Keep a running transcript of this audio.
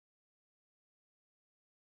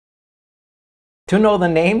To know the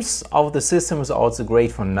names of the system is also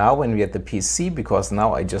great for now when we're at the PC, because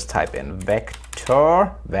now I just type in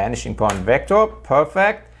vector, vanishing point vector,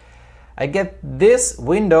 perfect. I get this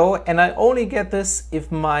window, and I only get this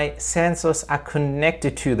if my sensors are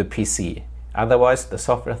connected to the PC. Otherwise, the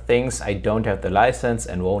software thinks I don't have the license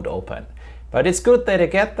and won't open. But it's good that I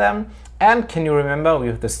get them. And can you remember we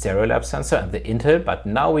have the Stereolab sensor and the Intel, but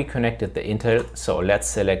now we connected the Intel. So let's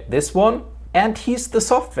select this one, and here's the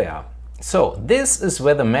software. So this is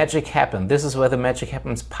where the magic happens. This is where the magic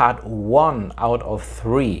happens, part 1 out of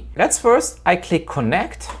 3. Let's first, I click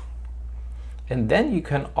connect. And then you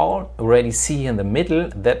can already see in the middle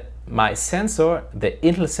that my sensor, the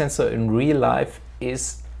Intel sensor in real life,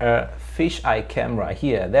 is a fisheye camera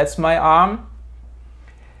here. That's my arm.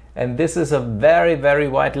 And this is a very, very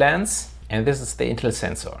wide lens. And this is the Intel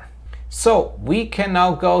sensor. So we can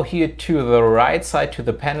now go here to the right side to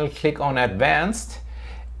the panel, click on advanced.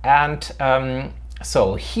 And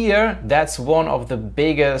so here, that's one of the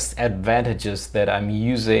biggest advantages that I'm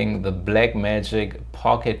using the Blackmagic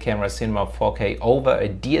Pocket Camera Cinema 4K over a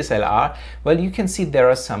DSLR. Well, you can see there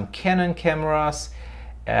are some Canon cameras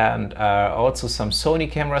and also some Sony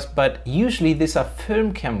cameras, but usually these are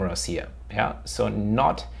film cameras here. Yeah, so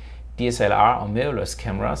not DSLR or mirrorless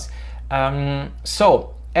cameras.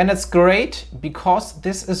 And it's great because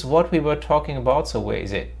this is what we were talking about. So where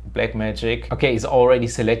is it? Blackmagic. Okay, it's already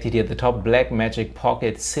selected here at the top. Blackmagic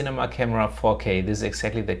Pocket Cinema Camera 4K. This is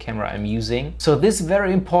exactly the camera I'm using. So this is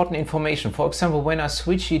very important information. For example, when I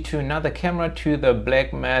switch here to another camera, to the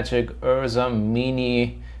Blackmagic Ursa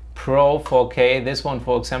Mini Pro 4K, this one,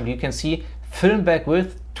 for example, you can see film back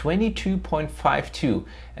width 22.52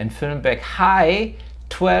 and film back high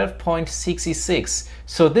 12.66.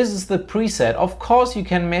 So this is the preset. Of course you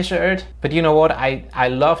can measure it, but you know what, I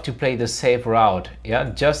love to play the safe route. Yeah,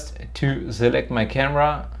 just to select my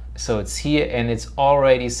camera. So it's here and it's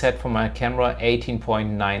already set for my camera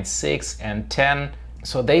 18.96 and 10.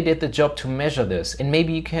 So they did the job to measure this. And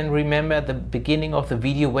maybe you can remember the beginning of the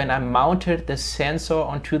video when I mounted the sensor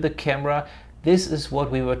onto the camera. This is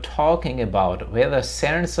what we were talking about, where the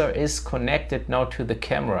sensor is connected now to the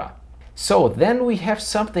camera. So then we have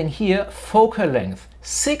something here, focal length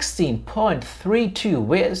 16.32.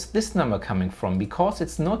 Where is this number coming from? Because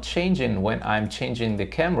it's not changing when I'm changing the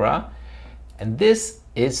camera. And this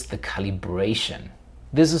is the calibration.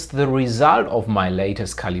 This is the result of my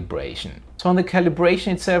latest calibration. So on the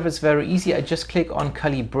calibration itself, it's very easy. I just click on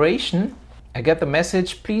calibration. I get the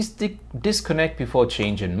message, please disconnect before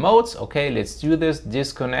changing modes. Okay, let's do this,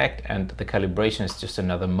 disconnect, and the calibration is just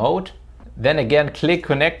another mode. Then again, click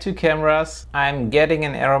connect to cameras. I'm getting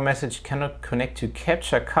an error message, cannot connect to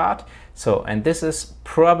capture card. So, and this is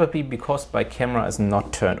probably because my camera is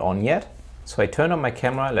not turned on yet. So I turn on my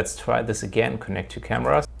camera, let's try this again, connect to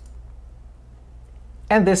cameras.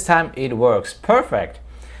 And this time it works, perfect.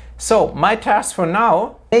 So my task for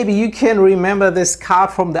now, maybe you can remember this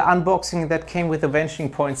card from the unboxing that came with the Vanishing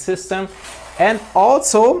Point system. And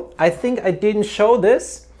also, I think I didn't show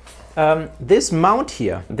this. This mount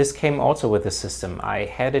here, this came also with the system. I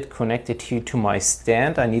had it connected here to my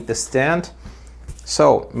stand. I need the stand.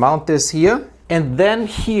 So mount this here. And then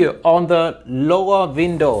here on the lower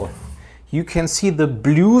window, you can see the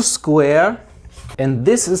blue square. And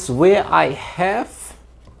this is where I have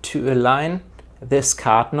to align this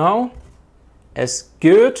card now as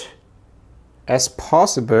good as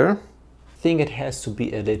possible. I think it has to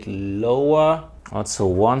be a little lower. Also,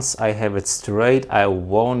 once I have it straight, I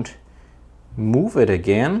won't move it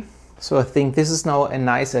again. So I think this is now a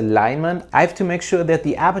nice alignment. I have to make sure that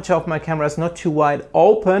the aperture of my camera is not too wide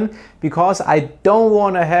open because I don't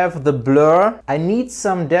want to have the blur. I need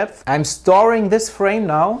some depth. I'm storing this frame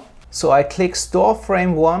now. So I click store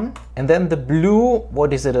frame 1 and then the blue,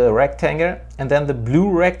 what is it, a rectangle? And then the blue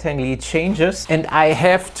rectangle changes and I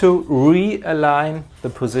have to realign the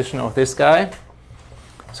position of this guy.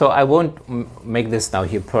 So I won't make this now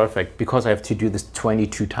here perfect because I have to do this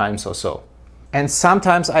 22 times or so. And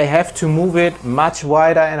sometimes I have to move it much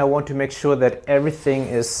wider and I want to make sure that everything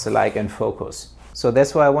is like in focus. So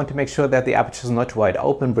that's why I want to make sure that the aperture is not wide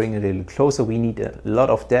open, bring it a little closer. We need a lot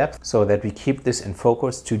of depth so that we keep this in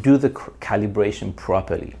focus to do the calibration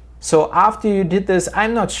properly. So after you did this,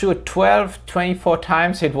 I'm not sure, 12, 24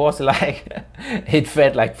 times, it was like, it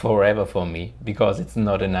felt like forever for me because it's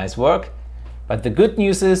not a nice work. But the good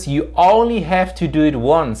news is you only have to do it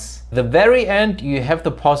once. The very end, you have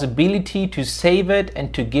the possibility to save it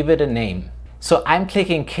and to give it a name. So I'm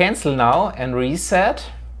clicking cancel now and reset.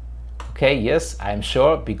 Okay, yes, I'm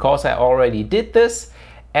sure because I already did this.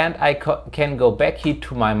 And I can go back here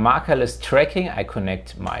to my markerless tracking. I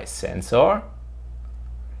connect my sensor.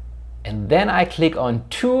 And then I click on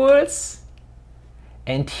Tools,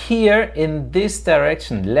 and here in this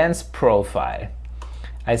direction, Lens Profile,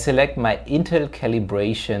 I select my Intel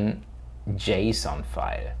Calibration JSON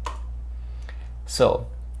file. So,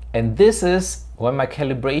 and this is where my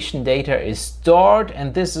calibration data is stored,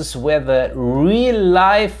 and this is where the real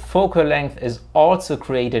life focal length is also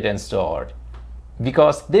created and stored.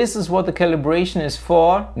 Because this is what the calibration is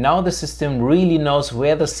for. Now the system really knows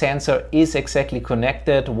where the sensor is exactly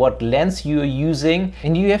connected, what lens you're using,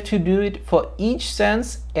 and you have to do it for each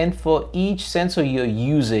sense and for each sensor you're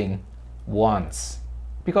using once.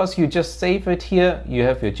 Because you just save it here, you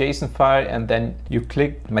have your JSON file, and then you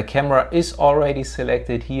click, my camera is already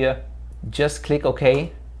selected here. Just click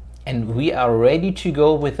OK, and we are ready to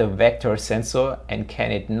go with the vector sensor, and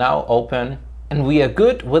can it now open? And we are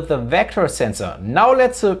good with the vector sensor. Now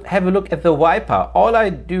let's have a look at the wiper. All I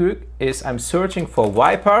do is I'm searching for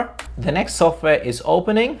wiper. The next software is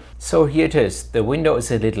opening. So here it is. The window is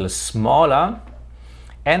a little smaller.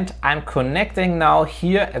 And I'm connecting now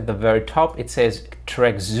here at the very top. It says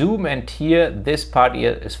track zoom, and here this part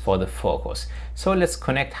here is for the focus. So let's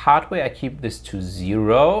connect hardware. I keep this to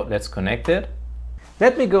 0. Let's connect it.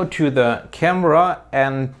 Let me go to the camera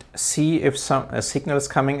and see if some signal is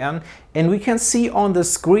coming in. And we can see on the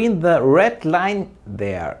screen the red line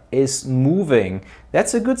there is moving.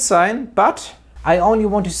 That's a good sign, but I only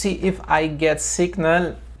want to see if I get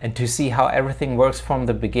signal. And to see how everything works from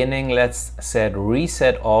the beginning, let's set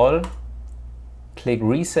reset all. Click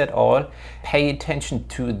reset all. Pay attention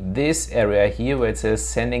to this area here where it says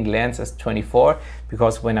sending lens as 24,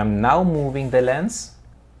 because when I'm now moving the lens,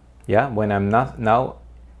 when I'm not now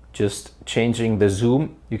just changing the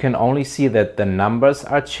zoom, you can only see that the numbers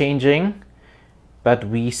are changing, but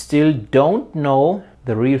we still don't know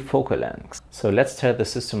the real focal length. So let's tell the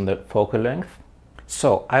system the focal length.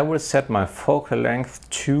 So I will set my focal length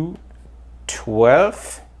to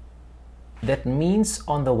 12. That means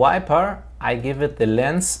on the wiper, I give it the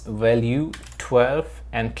lens value 12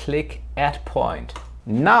 and click add point.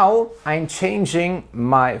 Now I'm changing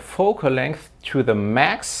my focal length to the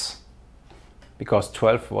max, because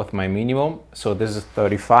 12 was my minimum, so this is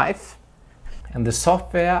 35. And the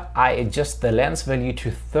software, I adjust the lens value to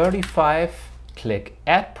 35, click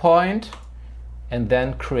add point, and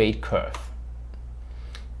then create curve.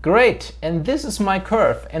 Great, and this is my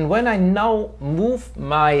curve. And when I now move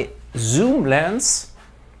my zoom lens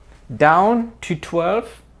down to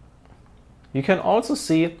 12, you can also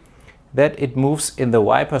see that it moves in the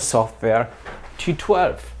wiper software to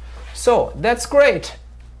 12. So that's great.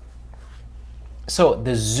 So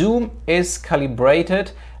the zoom is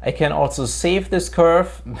calibrated. I can also save this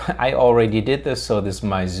curve. I already did this, so this is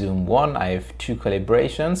my zoom 1. I have 2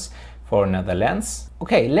 calibrations for another lens.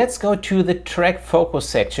 Okay, let's go to the track focus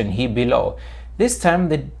section here below. This time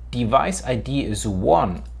the device ID is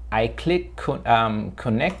 1. I click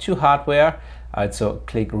connect to hardware, also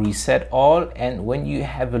click reset all, and when you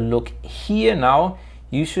have a look here now,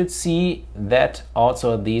 you should see that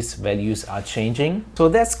also these values are changing. So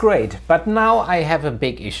that's great, but now I have a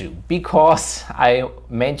big issue because I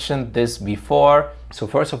mentioned this before. So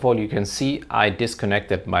first of all, you can see I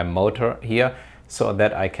disconnected my motor here so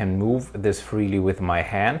that I can move this freely with my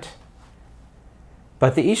hand.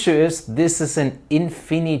 But the issue is this is an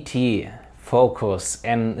infinity focus,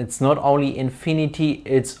 and it's not only infinity,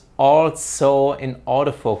 it's also in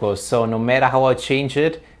autofocus. So no matter how I change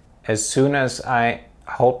it, as soon as I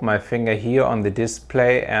hold my finger here on the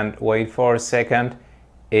display and wait for a second,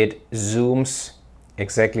 it zooms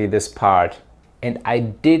exactly this part. And I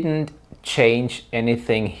didn't change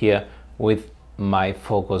anything here with my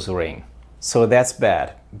focus ring. So that's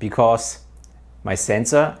bad, because my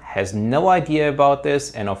sensor has no idea about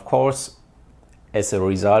this, and of course, as a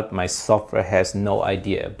result, my software has no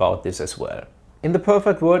idea about this as well. In the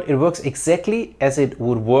perfect world, it works exactly as it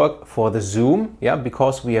would work for the zoom,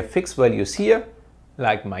 because we have fixed values here,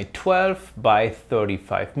 like my 12 by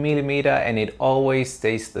 35 millimeter, and it always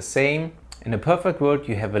stays the same. In a perfect world,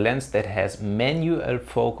 you have a lens that has manual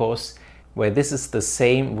focus, where this is the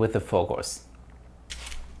same with the focus.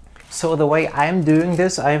 So the way I'm doing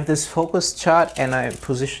this, I have this focus chart and I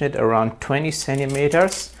position it around 20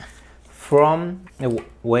 centimeters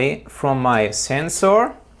away from my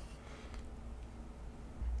sensor.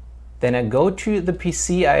 Then I go to the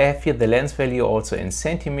PC, I have here the lens value also in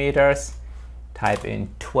centimeters, type in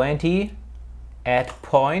 20, add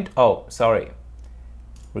point,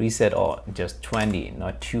 reset all, just 20,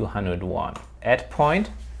 not 201, add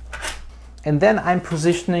point. And then I'm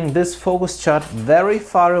positioning this focus chart very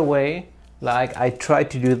far away, like I try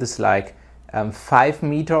to do this like 5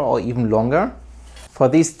 meters or even longer. For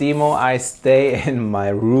this demo, I stay in my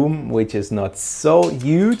room, which is not so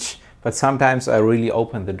huge, but sometimes I really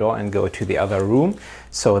open the door and go to the other room.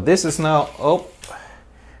 So this is now,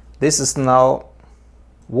 this is now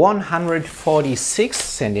 146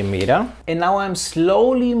 centimeter. And now I'm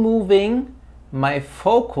slowly moving my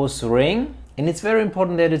focus ring. And it's very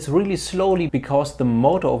important that it's really slowly, because the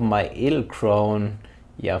motor of my ill-grown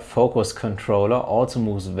focus controller also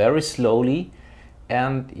moves very slowly.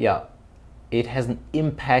 And it has an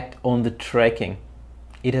impact on the tracking.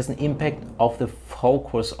 It has an impact of the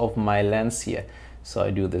focus of my lens here. So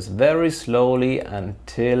I do this very slowly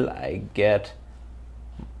until I get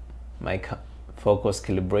my focus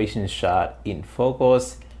calibration shot in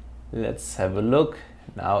focus. Let's have a look.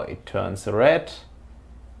 Now it turns red,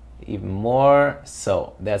 even more.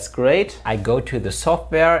 So that's great. I go to the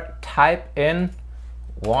software, type in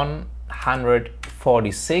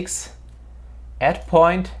 146, add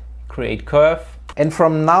point, create curve. And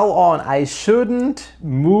from now on, I shouldn't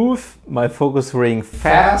move my focus ring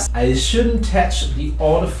fast. I shouldn't touch the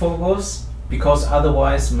autofocus, because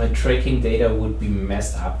otherwise my tracking data would be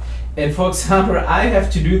messed up. And for example, I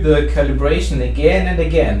have to do the calibration again and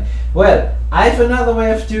again. Well, I have another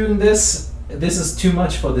way of doing this. This is too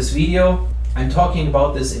much for this video. I'm talking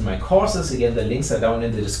about this in my courses. Again, the links are down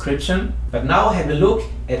in the description. But now have a look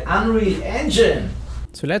at Unreal Engine.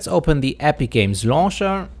 So let's open the Epic Games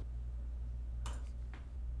launcher.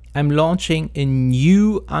 I'm launching a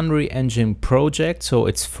new Unreal Engine project, so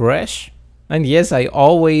it's fresh. And yes, I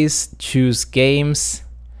always choose games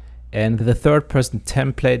and the third person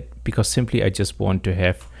template, because simply I just want to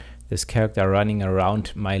have this character running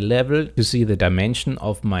around my level to see the dimension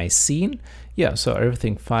of my scene. Yeah, so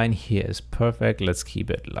everything fine here is perfect. Let's keep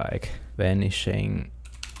it like Vanishing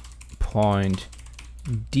point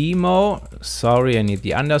demo. Sorry, I need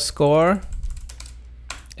the underscore,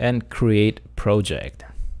 and create project.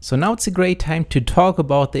 So now it's a great time to talk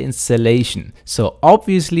about the installation. So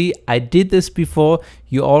obviously I did this before.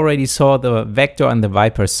 You already saw the Vector and the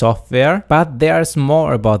Viper software, but there's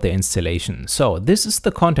more about the installation. So this is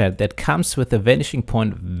the content that comes with the Vanishing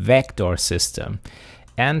Point Vector system.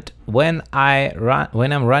 And when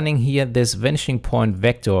I'm running here this Vanishing Point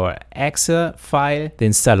Vector exe file, the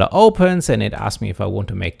installer opens and it asks me if I want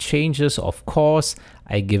to make changes. Of course,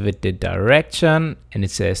 I give it the direction and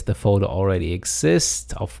it says the folder already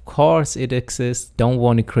exists. Of course it exists. Don't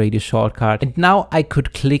want to create a shortcut. And now I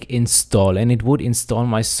could click install and it would install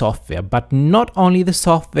my software, but not only the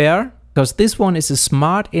software, because this one is a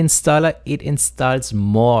smart installer. It installs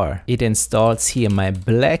more. It installs here my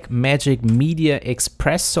Blackmagic Media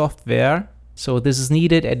Express software. So this is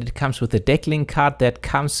needed, and it comes with a decklink card that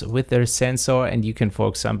comes with the sensor. And you can, for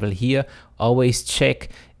example, here always check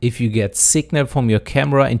if you get signal from your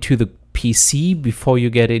camera into the PC before you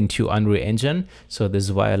get into Unreal Engine. So this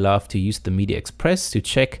is why I love to use the Media Express to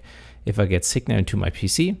check if I get signal into my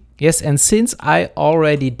PC. Yes, and since I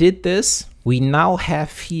already did this, we now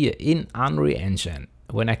have here in Unreal Engine,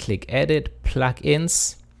 when I click Edit,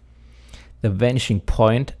 Plugins, the Vanishing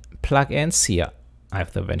Point plugins here. I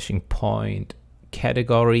have the Vanishing Point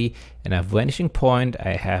category and I have Vanishing Point.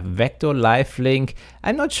 I have Vector Live Link.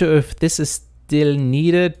 I'm not sure if this is still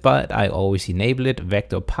needed, but I always enable it.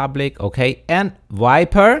 Vector Public, okay. And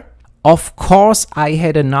Viper. Of course, I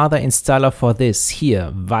had another installer for this here,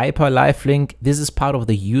 Viper Live Link. This is part of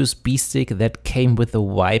the USB stick that came with the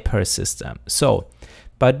Viper system. So,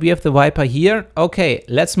 but we have the Viper here. Okay,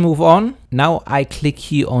 let's move on. Now I click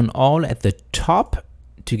here on all at the top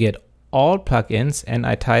to get all plugins and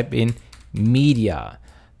I type in media,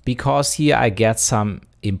 because here I get some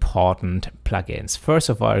important plugins. First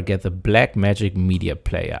of all, I get the Blackmagic Media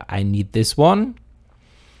Player. I need this one.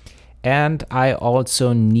 And I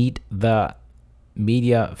also need the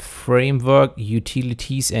Media Framework,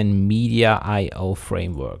 Utilities, and Media I/O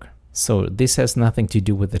Framework. So this has nothing to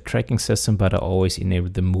do with the tracking system, but I always enable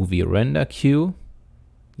the movie render queue.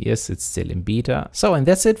 Yes, it's still in beta. So, and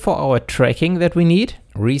that's it for our tracking that we need.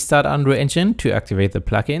 Restart Unreal Engine to activate the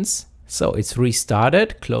plugins. So it's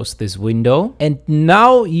restarted, close this window. And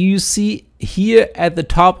now you see here at the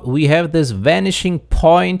top, we have this Vanishing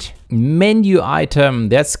Point menu item.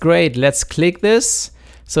 That's great. Let's click this.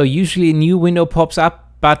 So usually a new window pops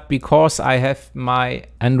up, but because I have my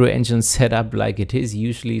Unreal Engine set up like it is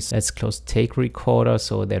usually, let's close Take Recorder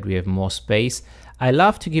so that we have more space. I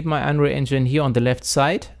love to keep my Unreal Engine here on the left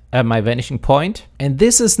side. My Vanishing Point. And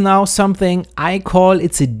this is now something I call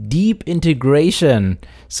it's a deep integration,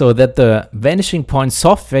 so that the Vanishing Point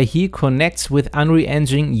software here connects with Unreal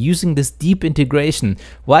Engine using this deep integration.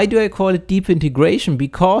 Why do I call it deep integration?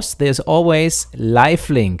 Because there's always live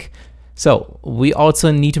link. So we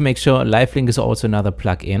also need to make sure LiveLink is also another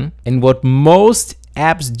plugin. And what most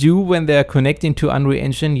apps do when they're connecting to Unreal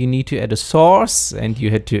Engine, you need to add a source and you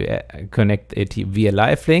had to connect it via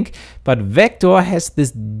LiveLink. But Vector has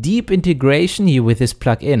this deep integration here with this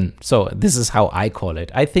plugin. So this is how I call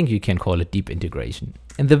it. I think you can call it deep integration.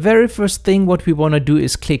 And the very first thing what we want to do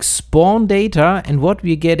is click spawn data, and what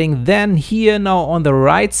we're getting then here now on the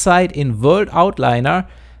right side in World Outliner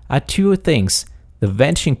are two things: the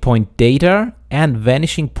Vanishing Point data and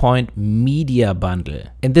Vanishing Point media bundle.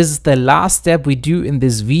 And this is the last step we do in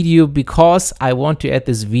this video, because I want to add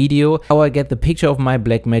this video how I get the picture of my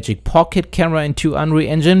Blackmagic Pocket camera into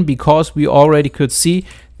Unreal Engine, because we already could see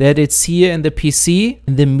that it's here in the PC,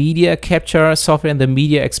 in the media capture software and the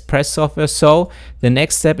media express software. So the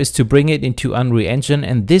next step is to bring it into Unreal Engine,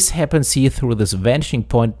 and this happens here through this Vanishing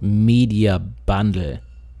Point media bundle.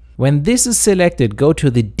 When this is selected, go to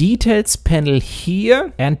the details panel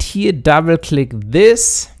here, and here double click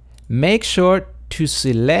this. Make sure to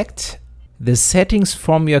select the settings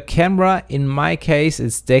from your camera. In my case,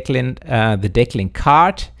 it's the Decklink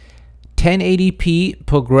card, 1080p,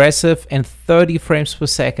 progressive, and 30 frames per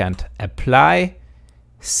second. Apply,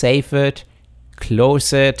 save it,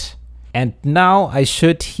 close it. And now I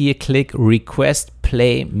should here click request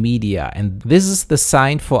play media. And this is the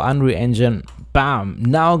sign for Unreal Engine. Bam!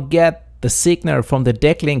 Now get the signal from the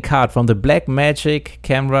Decklink card, from the Blackmagic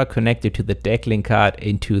camera connected to the Decklink card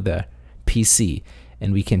into the PC.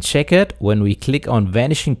 And we can check it when we click on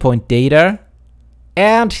Vanishing Point data.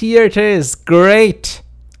 And here it is. Great!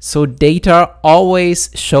 So data always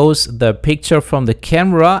shows the picture from the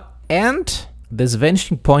camera, and this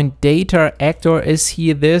Vanishing Point data actor is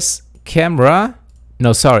here this camera.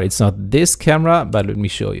 No, sorry, it's not this camera, but let me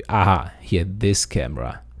show you. Aha, here, this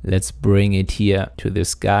camera. Let's bring it here to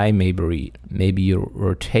this guy. Maybe you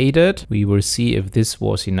rotate it. We will see if this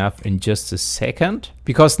was enough in just a second.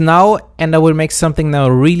 Because now, and I will make something now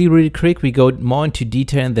really quick. We go more into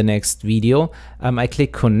detail in the next video. I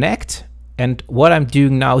click connect. And what I'm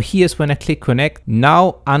doing now here is when I click connect,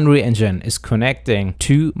 now Unreal Engine is connecting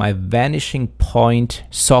to my Vanishing Point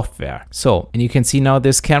software. So, and you can see now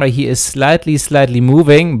this camera here is slightly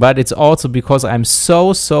moving, but it's also because I'm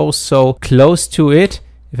so close to it.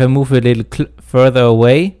 If I move a little further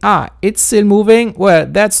away, it's still moving. Well,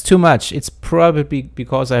 that's too much. It's probably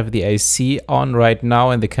because I have the AC on right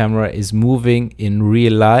now and the camera is moving in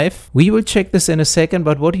real life. We will check this in a second,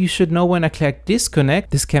 but what you should know when I click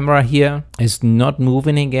disconnect, this camera here is not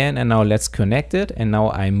moving again. And now let's connect it. And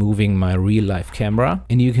now I'm moving my real life camera.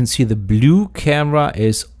 And you can see the blue camera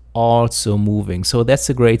is also moving. So that's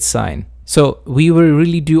a great sign. So we will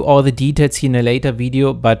really do all the details here in a later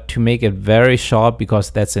video, but to make it very short, because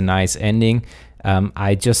that's a nice ending,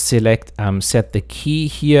 I just select set the key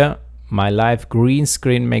here, my live green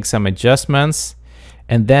screen, make some adjustments,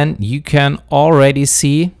 and then you can already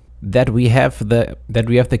see that we have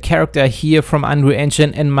the character here from Unreal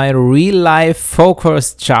Engine in my real life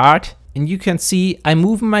focus chart. And you can see I'm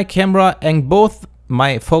moving my camera, and both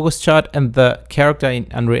my focus chart and the character in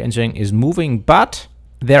Unreal Engine is moving, but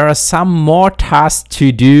there are some more tasks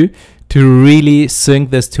to do to really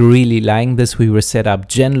sync this, to really line this. We will set up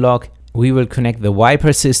Genlock, we will connect the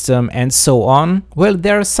wiper system, and so on. Well,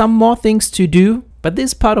 there are some more things to do, but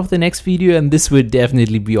this is part of the next video, and this will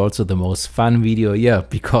definitely be also the most fun video, yeah,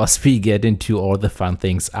 because we get into all the fun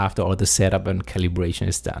things after all the setup and calibration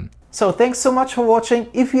is done. So thanks so much for watching.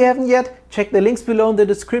 If you haven't yet, check the links below in the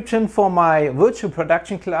description for my virtual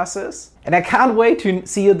production classes. And I can't wait to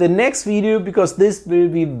see you in the next video, because this will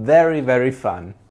be very fun.